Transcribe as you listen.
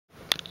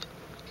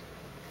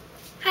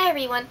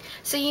everyone.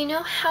 So you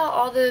know how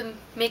all the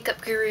makeup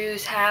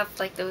gurus have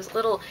like those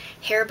little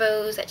hair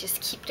bows that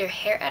just keep their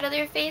hair out of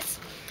their face?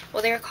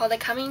 Well, they're called the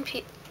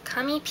Kamipita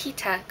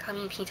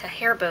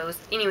hair bows.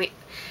 Anyway,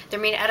 they're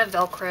made out of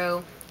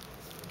Velcro,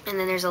 and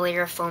then there's a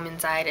layer of foam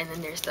inside, and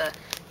then there's the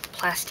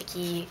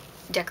plasticky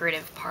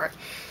decorative part.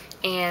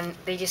 And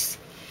they just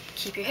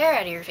keep your hair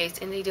out of your face,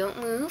 and they don't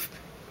move,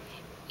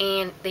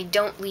 and they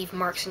don't leave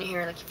marks in your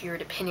hair. Like if you were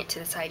to pin it to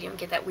the side, you don't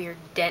get that weird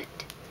dent.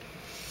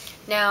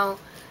 Now,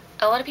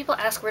 a lot of people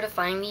ask where to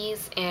find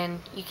these, and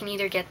you can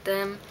either get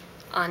them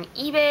on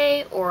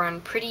eBay or on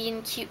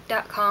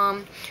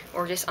prettyandcute.com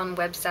or just on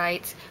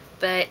websites,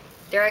 but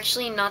they're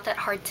actually not that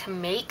hard to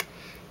make,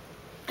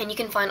 and you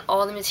can find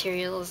all the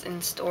materials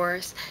in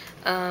stores.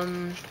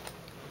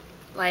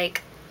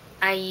 Like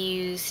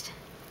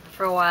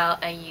for a while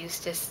I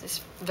used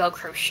this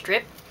Velcro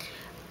strip.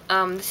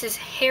 This is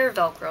hair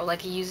Velcro,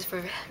 like you use for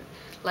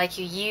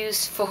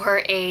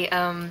a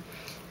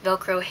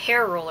Velcro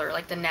hair roller,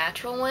 like the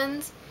natural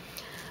ones.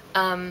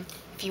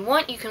 If you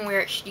want, you can wear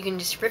it. You can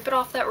just rip it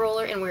off that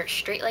roller and wear it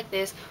straight like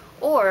this,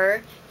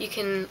 or you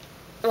can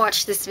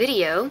watch this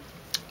video,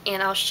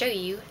 and I'll show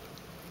you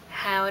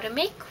how to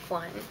make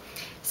one.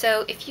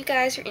 So if you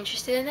guys are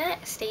interested in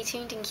that, stay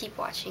tuned and keep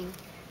watching.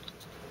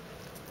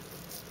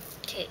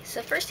 Okay,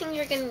 so first thing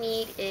you're gonna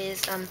need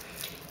is a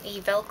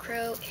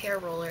Velcro hair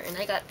roller, and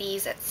I got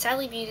these at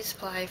Sally Beauty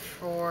Supply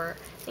for,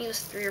 I think it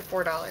was $3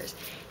 or $4.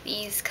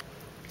 These.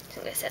 So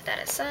I'm going to set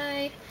that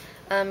aside.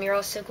 You're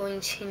also going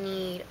to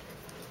need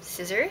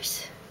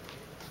scissors.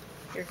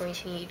 You're going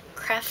to need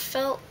craft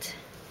felt.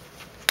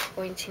 You're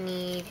going to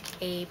need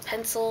a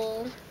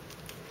pencil,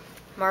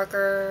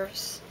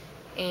 markers,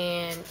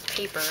 and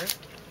paper.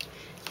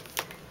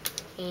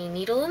 A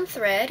needle and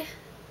thread.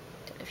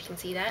 Don't know if you can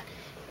see that.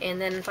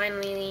 And then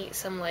finally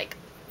some like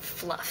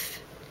fluff.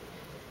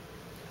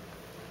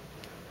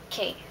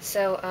 Okay,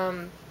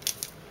 so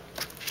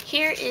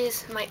here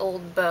is my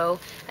old bow.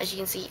 As you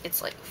can see,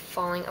 it's like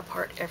falling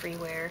apart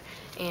everywhere,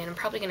 and I'm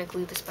probably going to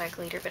glue this back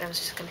later, but I was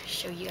just going to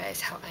show you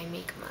guys how I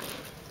make mine.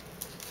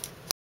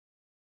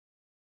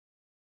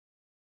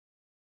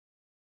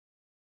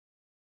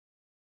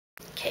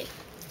 Okay,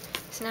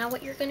 so now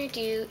what you're going to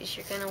do is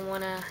you're going to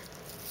want to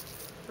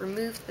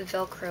remove the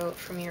Velcro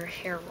from your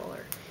hair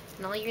roller.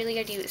 And all you really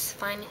got to do is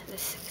find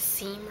this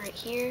seam right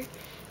here,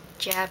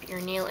 jab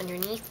your nail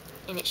underneath,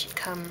 and it should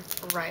come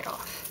right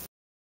off.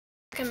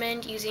 I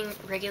recommend using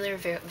regular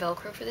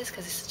Velcro for this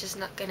because it's just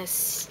not going to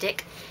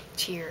stick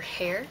to your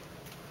hair.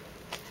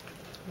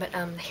 But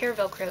the hair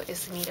Velcro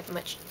is made of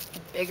much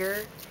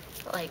bigger,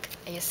 like,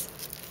 I guess,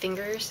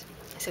 fingers,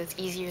 so it's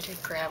easier to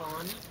grab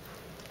on.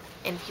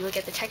 And if you look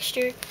at the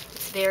texture,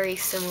 it's very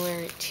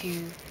similar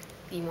to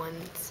the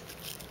ones,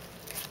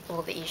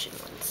 well, the Asian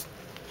ones.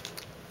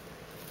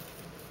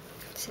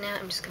 So now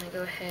I'm just going to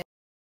go ahead.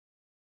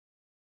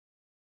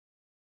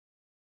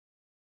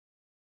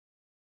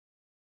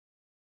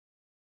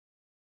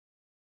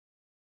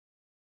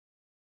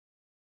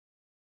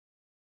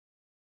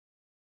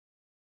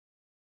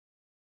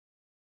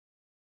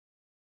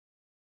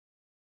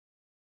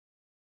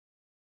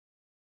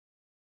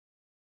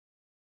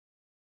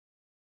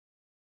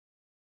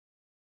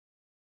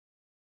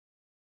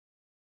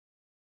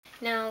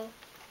 Now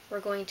we're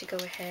going to go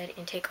ahead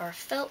and take our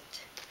felt,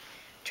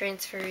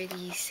 transfer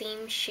the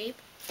same shape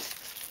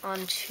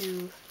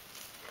onto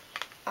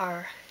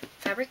our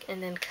fabric,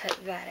 and then cut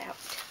that out.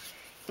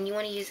 And you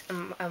want to use a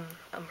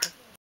marker.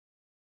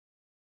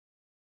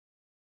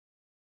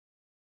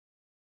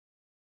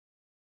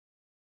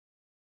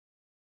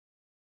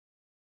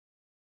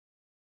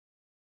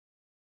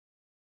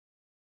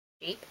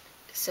 Shape.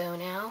 So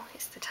now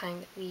is the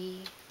time that we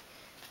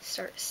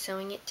start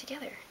sewing it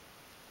together.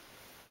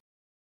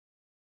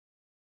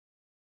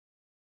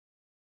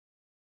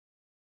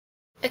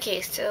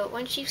 Okay, so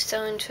once you've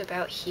sewn to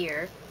about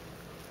here,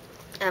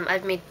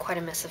 I've made quite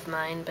a mess of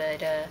mine,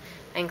 but I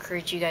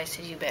encourage you guys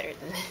to do better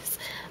than this.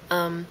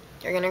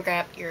 You're going to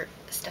grab your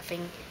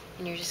stuffing,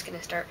 and you're just going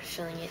to start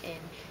filling it in,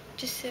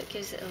 just so it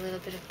gives it a little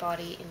bit of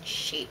body and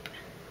shape.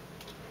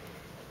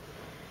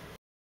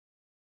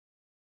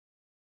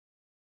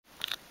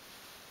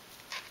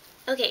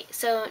 Okay,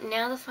 so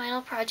now the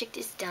final project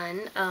is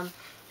done.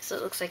 So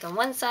it looks like on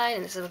one side,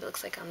 and this is what it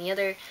looks like on the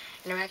other.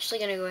 And I'm actually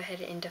going to go ahead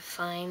and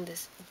define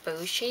this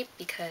bow shape,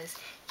 because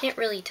you can't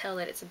really tell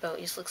that it's a bow. It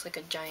just looks like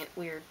a giant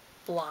weird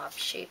blob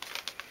shape.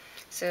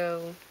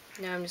 So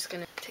now I'm just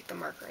going to take the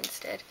marker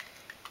instead.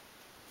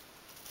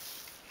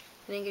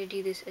 And I'm going to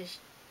do this as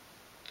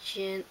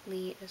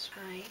gently as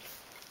I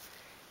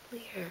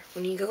clear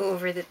when you go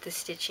over the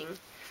stitching.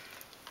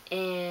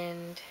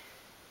 And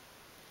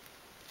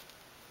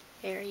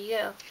there you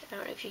go. I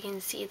don't know if you can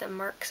see the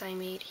marks I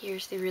made.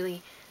 Here's the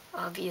really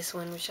obvious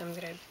one, which I'm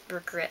going to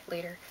regret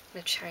later. I'm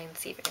going to try and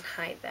see if I can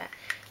hide that.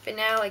 But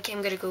now I'm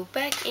going to go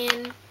back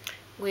in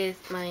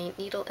with my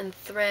needle and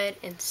thread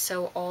and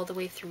sew all the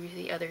way through to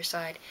the other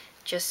side,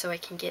 just so I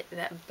can get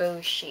that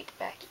bow shape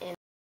back in.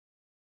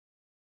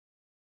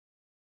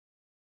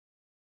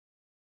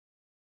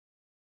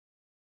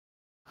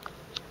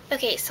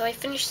 Okay, so I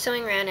finished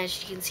sewing around.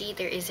 As you can see,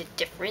 there is a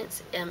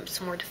difference.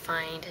 It's more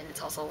defined and it's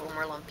also a little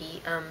more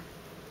lumpy. I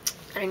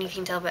don't know if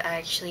you can tell, but I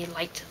actually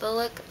liked the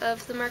look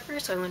of the marker,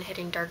 so I went ahead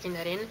and darkened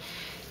that in.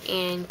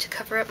 And to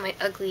cover up my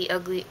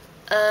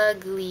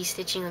ugly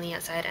stitching on the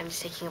outside, I'm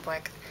just taking a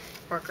black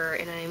marker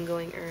and I am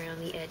going around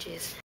the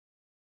edges.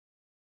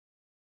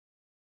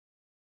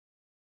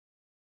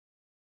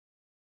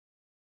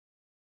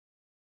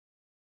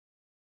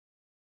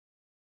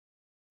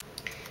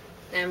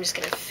 Now I'm just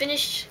going to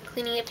finish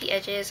cleaning up the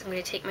edges. I'm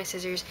going to take my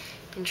scissors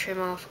and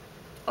trim off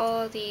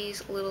all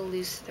these little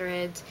loose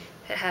threads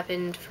that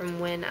happened from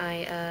when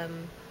I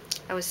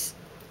was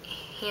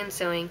hand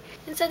sewing.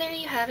 And so there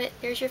you have it.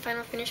 There's your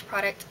final finished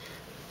product.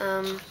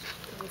 I'm going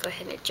to go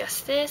ahead and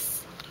adjust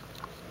this.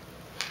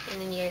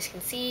 And then you guys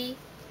can see,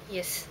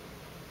 yes,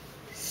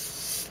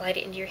 slide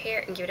it into your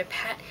hair and give it a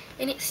pat,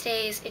 and it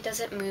stays, it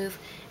doesn't move,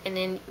 and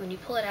then when you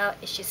pull it out,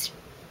 it's just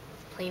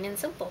plain and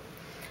simple.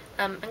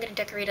 I'm going to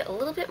decorate it a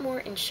little bit more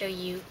and show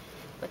you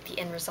what the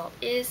end result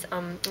is.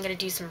 I'm going to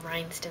do some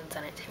rhinestones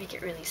on it to make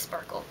it really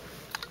sparkle.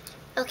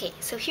 Okay,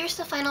 so here's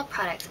the final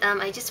product.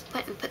 I just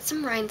went and put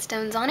some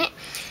rhinestones on it,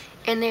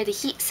 and they're the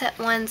heat set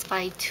ones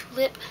by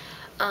Tulip.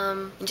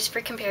 And just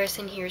for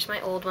comparison, here's my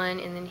old one,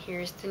 and then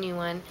here's the new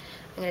one.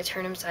 I'm going to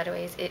turn them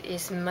sideways. It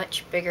is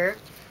much bigger,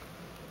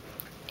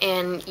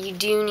 and you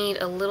do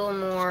need a little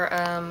more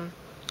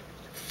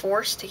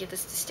force to get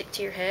this to stick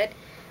to your head.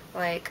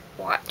 Like,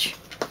 watch.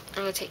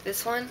 I'm going to take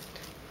this one,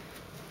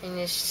 and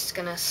it's just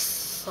going to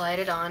slide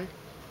it on,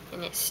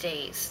 and it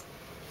stays.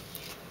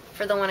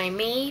 For the one I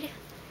made,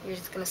 you're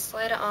just going to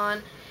slide it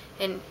on,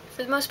 and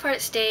for the most part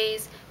it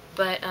stays,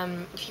 but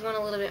if you want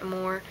a little bit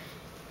more,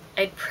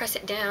 I'd press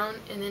it down,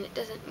 and then it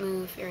doesn't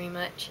move very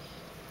much.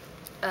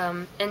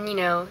 And you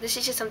know, this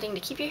is just something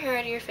to keep your hair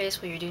out of your face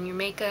while you're doing your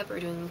makeup or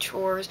doing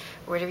chores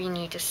or whatever you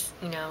need, just,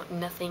 you know,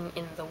 nothing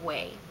in the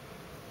way.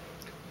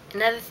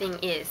 Another thing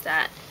is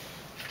that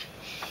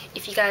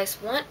if you guys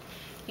want,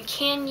 you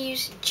can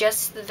use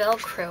just the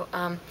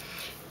Velcro.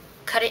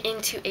 Cut it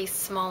into a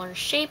smaller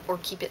shape or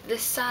keep it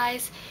this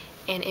size,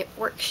 and it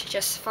works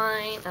just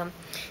fine. If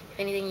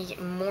anything, you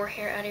get more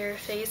hair out of your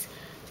face.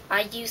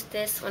 I use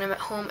this when I'm at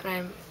home and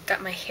I've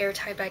got my hair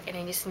tied back and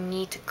I just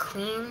need to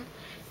clean,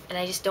 and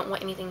I just don't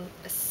want anything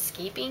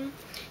escaping,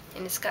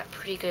 and it's got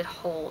pretty good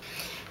hold.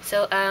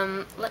 So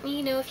let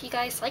me know if you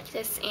guys like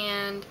this,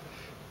 and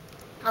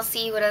I'll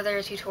see what other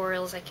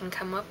tutorials I can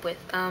come up with.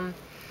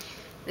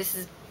 This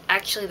is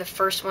actually the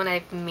first one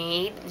I've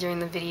made during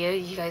the video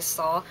you guys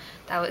saw.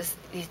 That was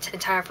the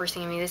entire first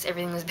thing I made.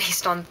 Everything was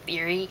based on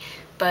theory,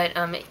 but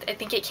I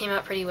think it came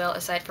out pretty well,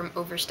 aside from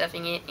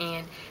overstuffing it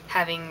and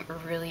having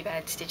really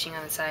bad stitching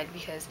on the side,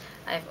 because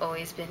I've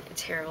always been a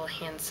terrible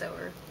hand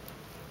sewer.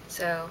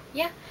 So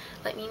yeah,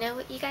 let me know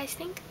what you guys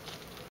think.